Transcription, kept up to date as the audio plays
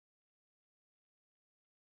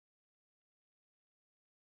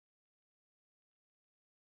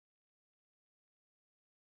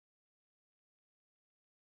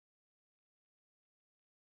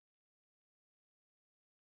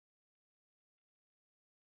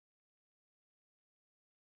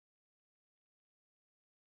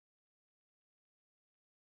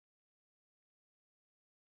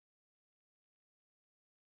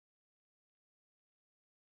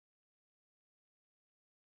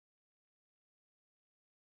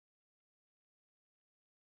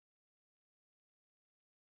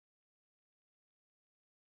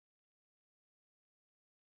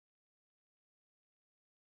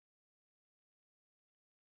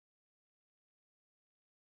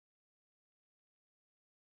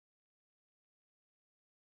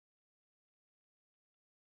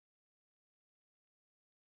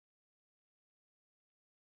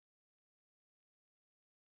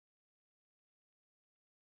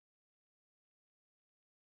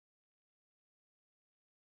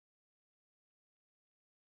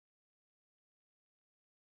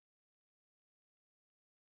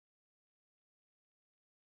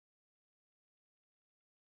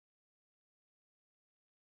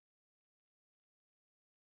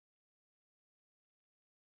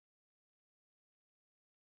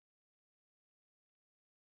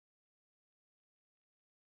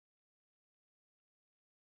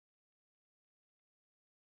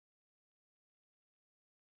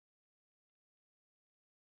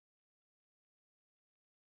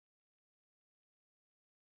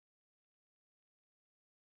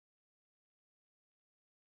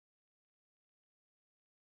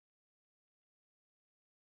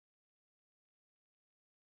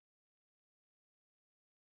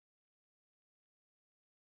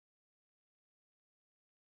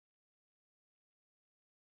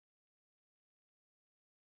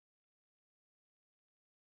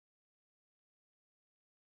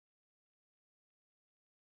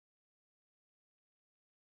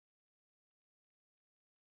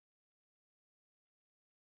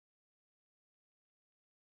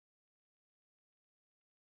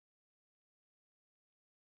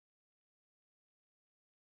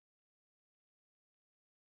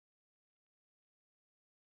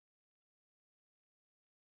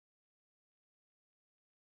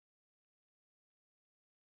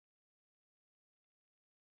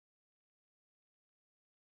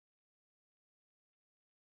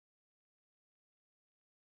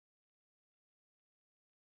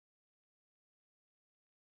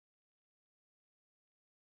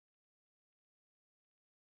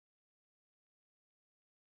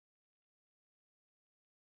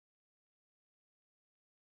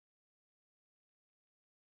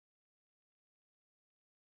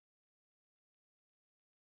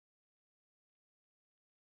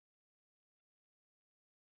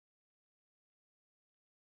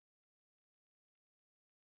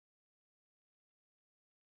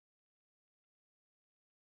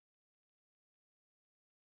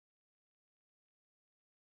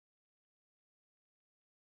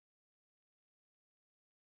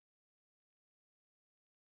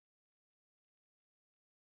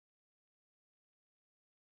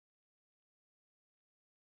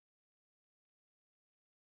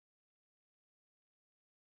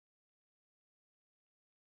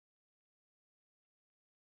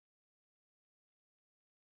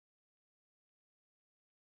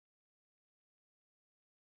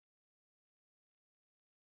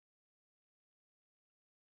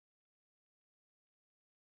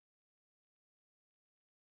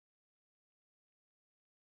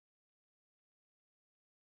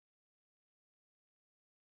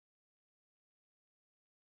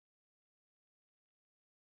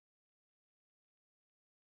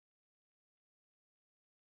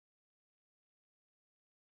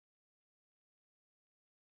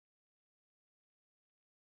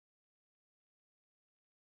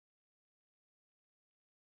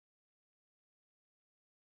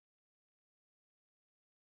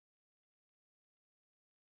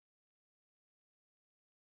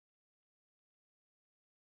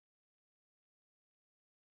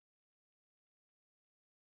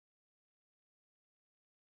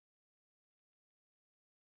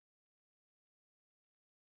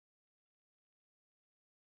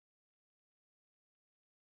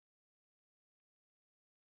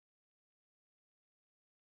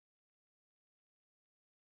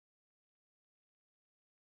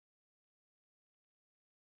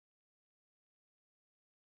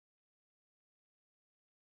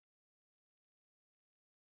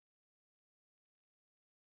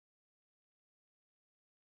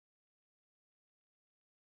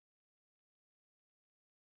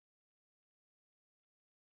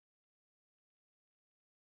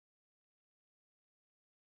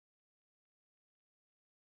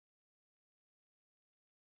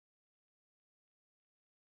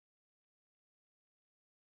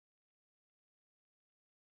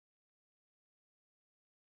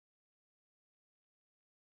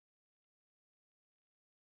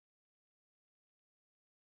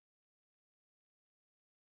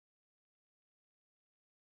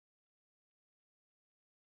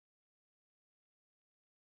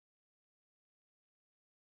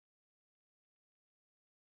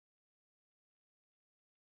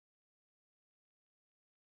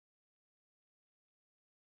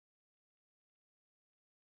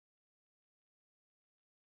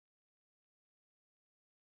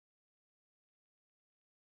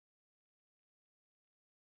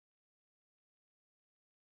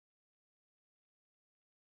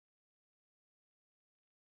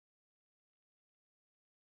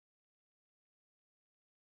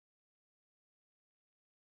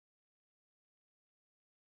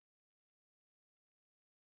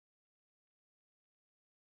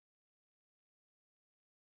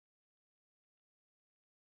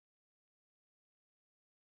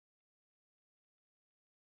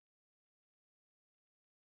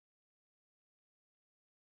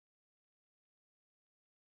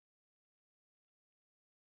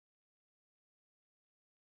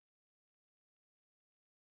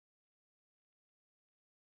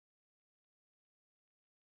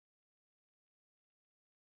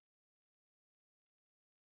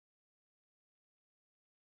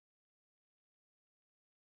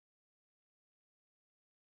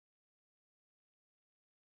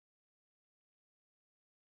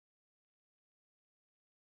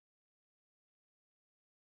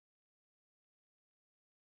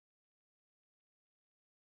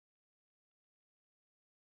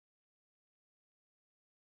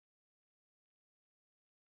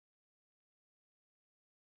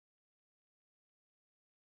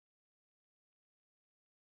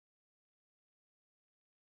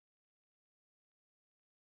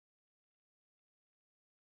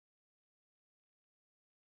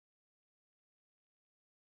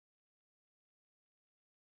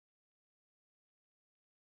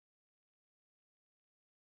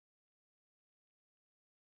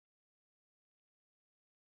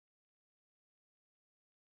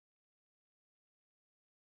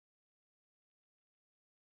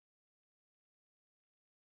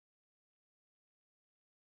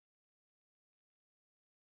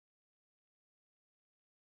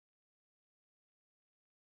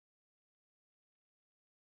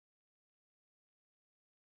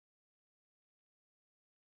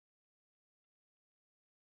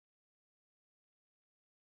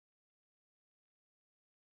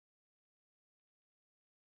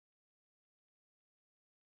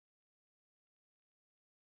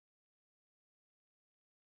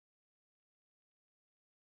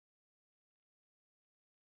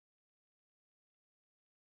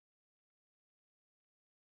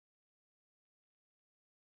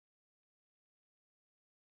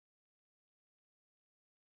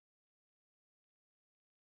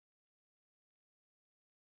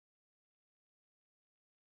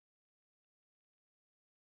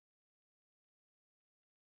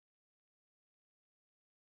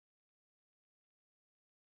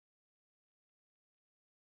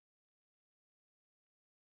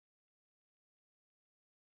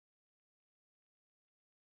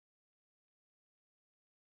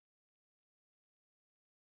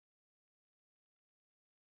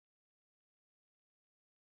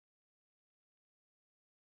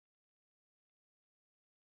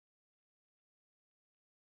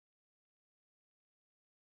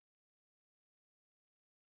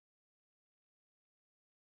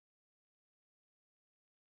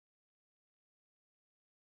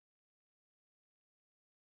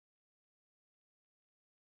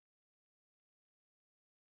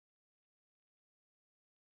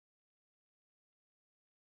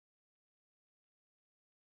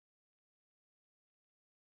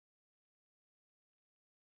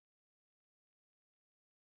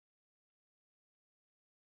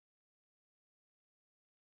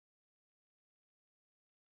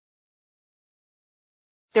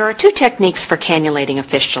There are two techniques for cannulating a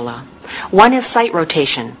fistula. One is site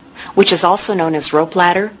rotation, which is also known as rope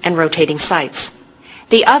ladder and rotating sites.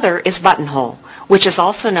 The other is buttonhole, which is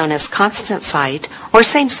also known as constant site or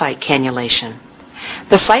same site cannulation.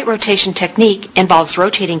 The site rotation technique involves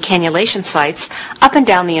rotating cannulation sites up and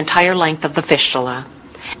down the entire length of the fistula.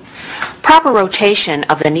 Proper rotation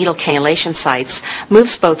of the needle cannulation sites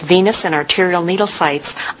moves both venous and arterial needle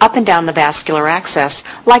sites up and down the vascular axis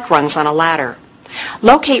like rungs on a ladder.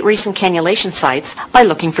 Locate recent cannulation sites by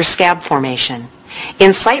looking for scab formation.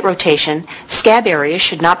 In site rotation, scab areas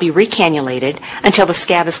should not be recannulated until the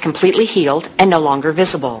scab is completely healed and no longer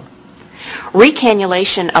visible.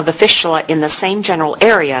 Recannulation of the fistula in the same general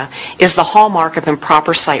area is the hallmark of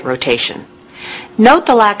improper site rotation. Note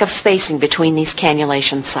the lack of spacing between these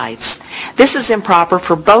cannulation sites. This is improper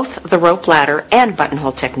for both the rope ladder and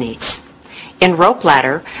buttonhole techniques. In rope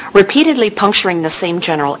ladder, repeatedly puncturing the same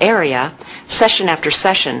general area, session after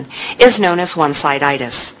session, is known as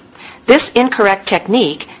one-sideitis. This incorrect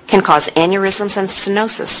technique can cause aneurysms and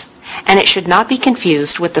stenosis, and it should not be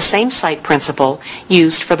confused with the same site principle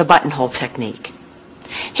used for the buttonhole technique.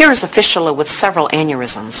 Here is a fistula with several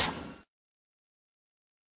aneurysms.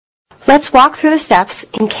 Let's walk through the steps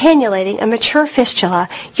in cannulating a mature fistula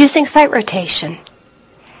using site rotation.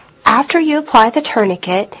 After you apply the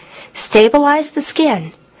tourniquet, stabilize the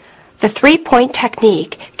skin. The three-point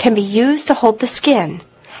technique can be used to hold the skin.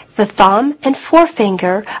 The thumb and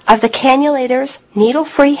forefinger of the cannulator's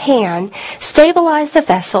needle-free hand stabilize the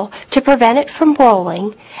vessel to prevent it from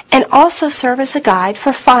rolling and also serve as a guide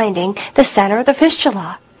for finding the center of the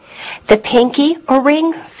fistula. The pinky or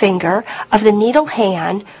ring finger of the needle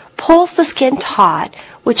hand pulls the skin taut,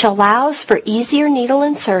 which allows for easier needle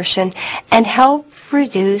insertion and helps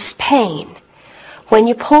reduce pain. When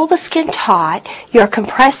you pull the skin taut, you are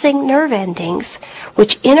compressing nerve endings,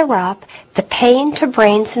 which interrupt the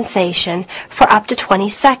pain-to-brain sensation for up to 20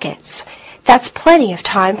 seconds. That's plenty of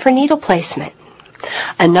time for needle placement.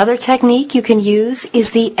 Another technique you can use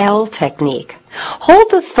is the L technique. Hold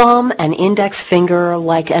the thumb and index finger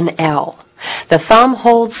like an L. The thumb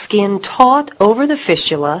holds skin taut over the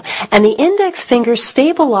fistula, and the index finger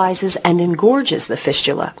stabilizes and engorges the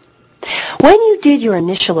fistula. When you did your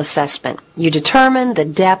initial assessment, you determined the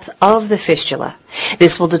depth of the fistula.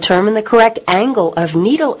 This will determine the correct angle of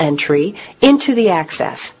needle entry into the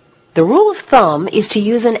access. The rule of thumb is to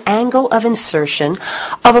use an angle of insertion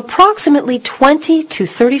of approximately 20 to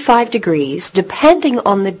 35 degrees depending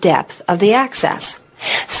on the depth of the access.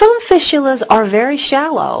 Some fistulas are very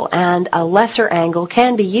shallow and a lesser angle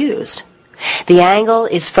can be used. The angle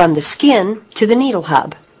is from the skin to the needle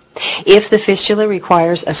hub. If the fistula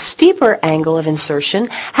requires a steeper angle of insertion,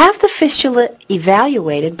 have the fistula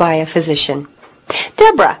evaluated by a physician.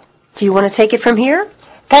 Deborah, do you want to take it from here?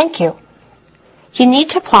 Thank you. You need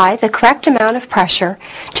to apply the correct amount of pressure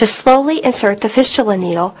to slowly insert the fistula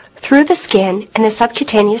needle through the skin and the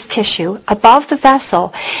subcutaneous tissue above the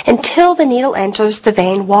vessel until the needle enters the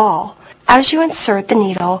vein wall. As you insert the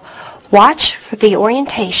needle, watch for the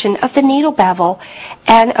orientation of the needle bevel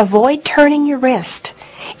and avoid turning your wrist.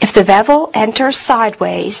 If the bevel enters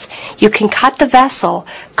sideways, you can cut the vessel,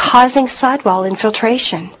 causing sidewall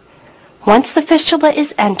infiltration. Once the fistula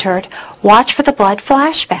is entered, watch for the blood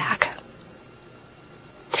flashback.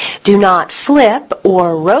 Do not flip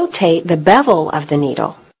or rotate the bevel of the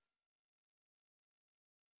needle.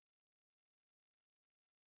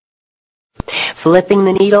 Flipping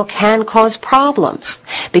the needle can cause problems.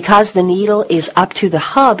 Because the needle is up to the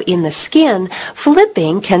hub in the skin,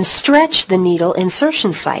 flipping can stretch the needle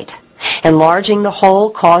insertion site. Enlarging the hole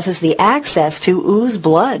causes the access to ooze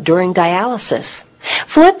blood during dialysis.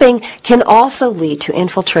 Flipping can also lead to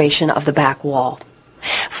infiltration of the back wall.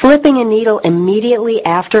 Flipping a needle immediately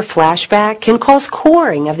after flashback can cause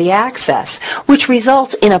coring of the access, which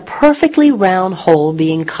results in a perfectly round hole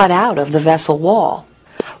being cut out of the vessel wall.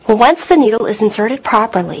 Well, once the needle is inserted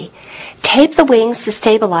properly, tape the wings to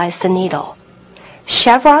stabilize the needle.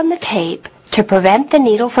 Chevron the tape to prevent the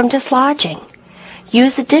needle from dislodging.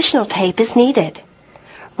 Use additional tape as needed.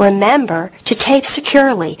 Remember to tape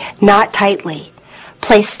securely, not tightly.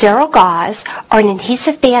 Place sterile gauze or an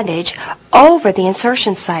adhesive bandage over the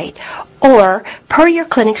insertion site, or per your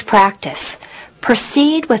clinic's practice.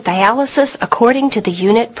 Proceed with dialysis according to the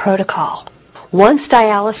unit protocol. Once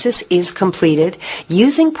dialysis is completed,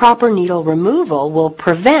 using proper needle removal will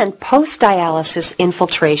prevent post-dialysis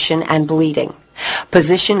infiltration and bleeding.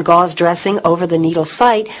 Position gauze dressing over the needle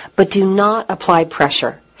site, but do not apply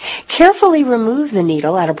pressure. Carefully remove the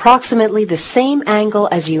needle at approximately the same angle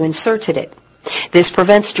as you inserted it. This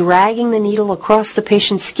prevents dragging the needle across the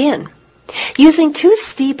patient's skin. Using too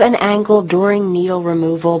steep an angle during needle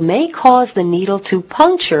removal may cause the needle to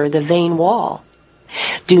puncture the vein wall.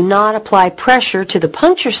 Do not apply pressure to the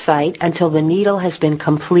puncture site until the needle has been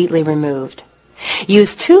completely removed.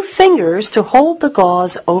 Use 2 fingers to hold the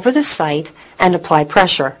gauze over the site and apply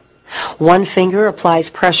pressure. One finger applies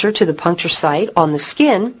pressure to the puncture site on the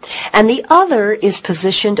skin, and the other is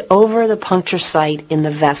positioned over the puncture site in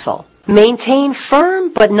the vessel. Maintain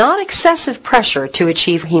firm but not excessive pressure to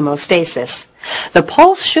achieve hemostasis. The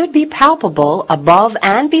pulse should be palpable above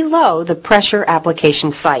and below the pressure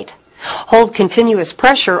application site. Hold continuous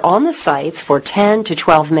pressure on the sites for 10 to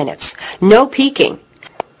 12 minutes. No peeking.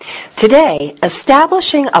 Today,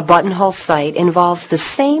 establishing a buttonhole site involves the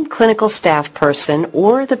same clinical staff person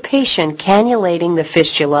or the patient cannulating the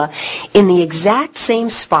fistula in the exact same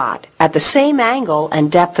spot at the same angle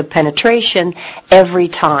and depth of penetration every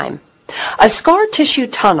time. A scar tissue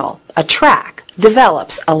tunnel, a track,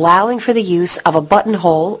 develops, allowing for the use of a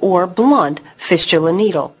buttonhole or blunt fistula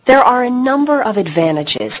needle. There are a number of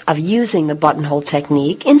advantages of using the buttonhole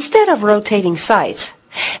technique instead of rotating sites.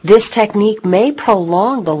 This technique may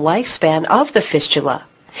prolong the lifespan of the fistula.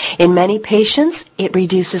 In many patients, it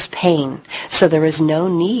reduces pain, so there is no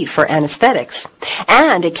need for anesthetics,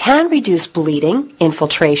 and it can reduce bleeding,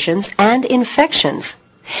 infiltrations, and infections.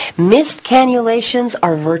 Missed cannulations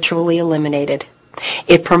are virtually eliminated.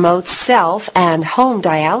 It promotes self and home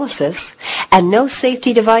dialysis, and no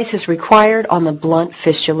safety device is required on the blunt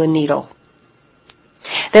fistula needle.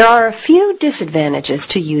 There are a few disadvantages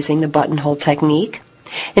to using the buttonhole technique.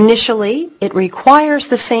 Initially, it requires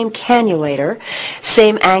the same cannulator,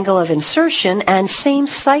 same angle of insertion, and same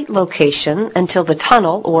site location until the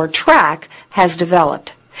tunnel or track has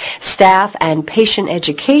developed. Staff and patient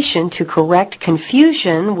education to correct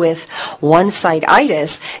confusion with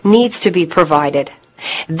one-site-itis needs to be provided.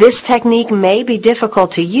 This technique may be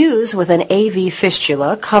difficult to use with an AV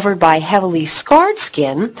fistula covered by heavily scarred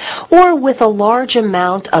skin or with a large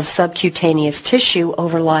amount of subcutaneous tissue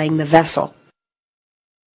overlying the vessel.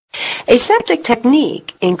 Aseptic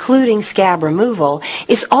technique, including scab removal,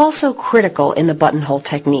 is also critical in the buttonhole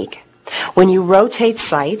technique. When you rotate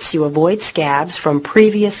sites, you avoid scabs from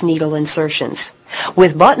previous needle insertions.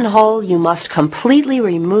 With buttonhole, you must completely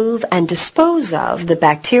remove and dispose of the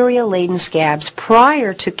bacteria-laden scabs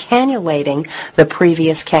prior to cannulating the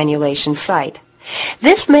previous cannulation site.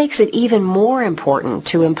 This makes it even more important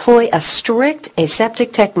to employ a strict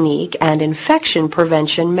aseptic technique and infection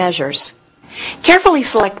prevention measures. Carefully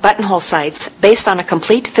select buttonhole sites based on a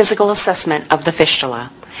complete physical assessment of the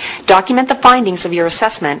fistula. Document the findings of your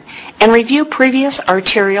assessment and review previous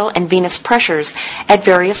arterial and venous pressures at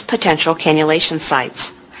various potential cannulation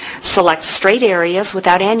sites. Select straight areas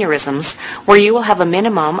without aneurysms where you will have a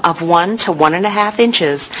minimum of 1 to 1.5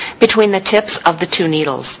 inches between the tips of the 2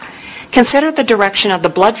 needles. Consider the direction of the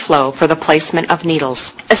blood flow for the placement of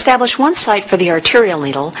needles. Establish one site for the arterial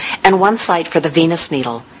needle and one site for the venous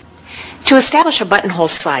needle. To establish a buttonhole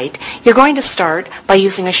site, you're going to start by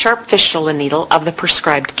using a sharp fistula needle of the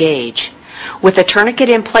prescribed gauge. With a tourniquet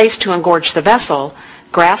in place to engorge the vessel,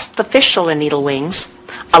 grasp the fistula needle wings,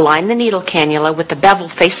 align the needle cannula with the bevel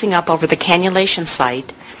facing up over the cannulation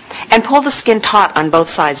site, and pull the skin taut on both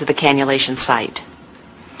sides of the cannulation site.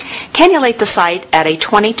 Cannulate the site at a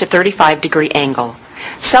 20 to 35 degree angle.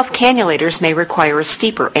 Self-cannulators may require a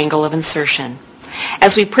steeper angle of insertion.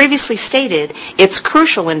 As we previously stated, it's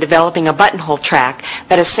crucial in developing a buttonhole track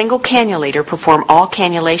that a single cannulator perform all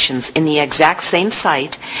cannulations in the exact same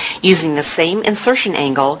site using the same insertion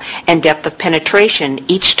angle and depth of penetration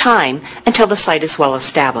each time until the site is well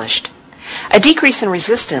established. A decrease in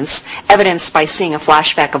resistance, evidenced by seeing a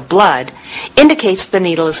flashback of blood, indicates the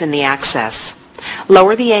needle is in the access.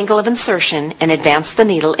 Lower the angle of insertion and advance the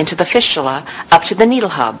needle into the fistula up to the needle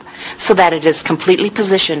hub so that it is completely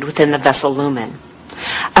positioned within the vessel lumen.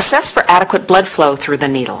 Assess for adequate blood flow through the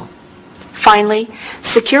needle. Finally,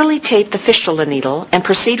 securely tape the fistula needle and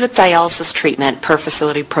proceed with dialysis treatment per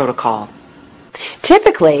facility protocol.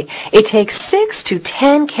 Typically, it takes 6 to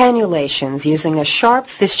 10 cannulations using a sharp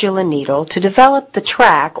fistula needle to develop the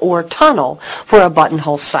track or tunnel for a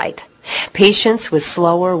buttonhole site. Patients with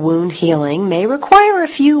slower wound healing may require a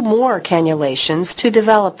few more cannulations to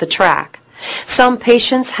develop the track. Some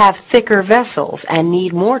patients have thicker vessels and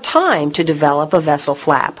need more time to develop a vessel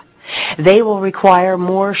flap. They will require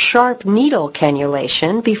more sharp needle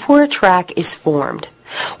cannulation before a track is formed.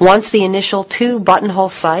 Once the initial 2 buttonhole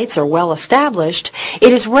sites are well established,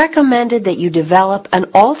 it is recommended that you develop an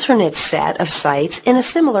alternate set of sites in a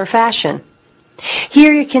similar fashion.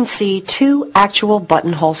 Here you can see 2 actual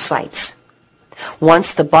buttonhole sites.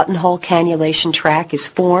 Once the buttonhole cannulation track is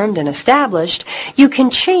formed and established, you can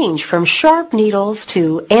change from sharp needles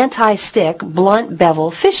to anti-stick blunt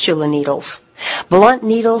bevel fistula needles. Blunt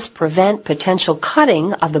needles prevent potential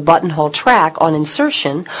cutting of the buttonhole track on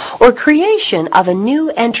insertion or creation of a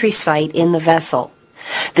new entry site in the vessel.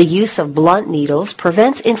 The use of blunt needles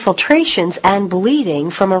prevents infiltrations and bleeding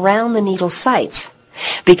from around the needle sites.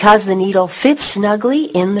 Because the needle fits snugly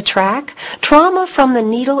in the track, trauma from the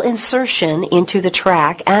needle insertion into the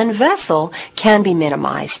track and vessel can be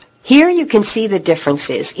minimized. Here you can see the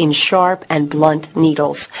differences in sharp and blunt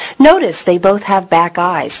needles. Notice they both have back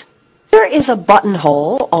eyes. Here is a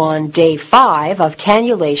buttonhole on day 5 of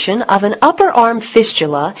cannulation of an upper arm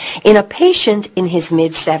fistula in a patient in his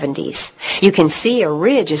mid-70s. You can see a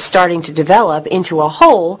ridge is starting to develop into a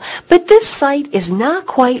hole, but this site is not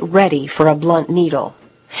quite ready for a blunt needle.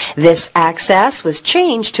 This access was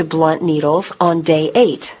changed to blunt needles on day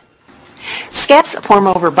 8. Scabs that form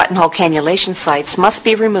over buttonhole cannulation sites must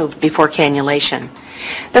be removed before cannulation.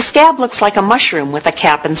 The scab looks like a mushroom with a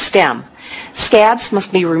cap and stem. Scabs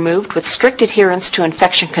must be removed with strict adherence to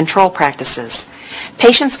infection control practices.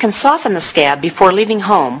 Patients can soften the scab before leaving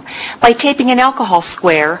home by taping an alcohol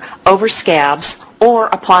square over scabs or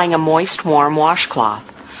applying a moist, warm washcloth.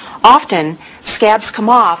 Often, scabs come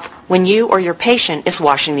off when you or your patient is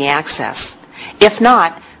washing the access. If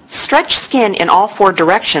not, stretch skin in all 4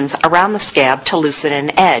 directions around the scab to loosen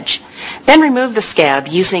an edge. Then remove the scab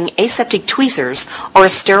using aseptic tweezers or a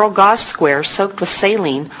sterile gauze square soaked with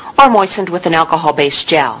saline or moistened with an alcohol-based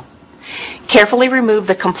gel. Carefully remove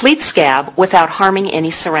the complete scab without harming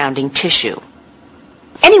any surrounding tissue.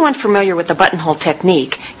 Anyone familiar with the buttonhole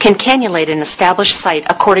technique can cannulate an established site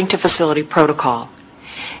according to facility protocol.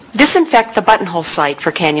 Disinfect the buttonhole site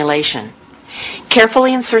for cannulation.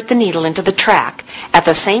 Carefully insert the needle into the track at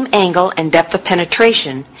the same angle and depth of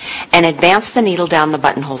penetration and advance the needle down the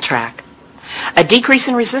buttonhole track. A decrease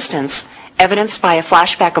in resistance, evidenced by a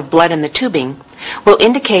flashback of blood in the tubing, will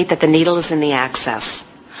indicate that the needle is in the access.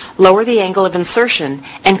 Lower the angle of insertion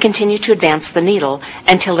and continue to advance the needle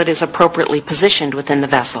until it is appropriately positioned within the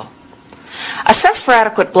vessel. Assess for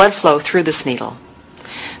adequate blood flow through this needle.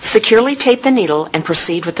 Securely tape the needle and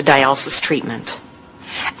proceed with the dialysis treatment.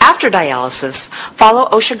 After dialysis, follow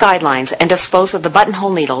OSHA guidelines and dispose of the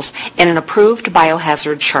buttonhole needles in an approved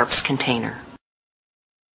biohazard sharps container.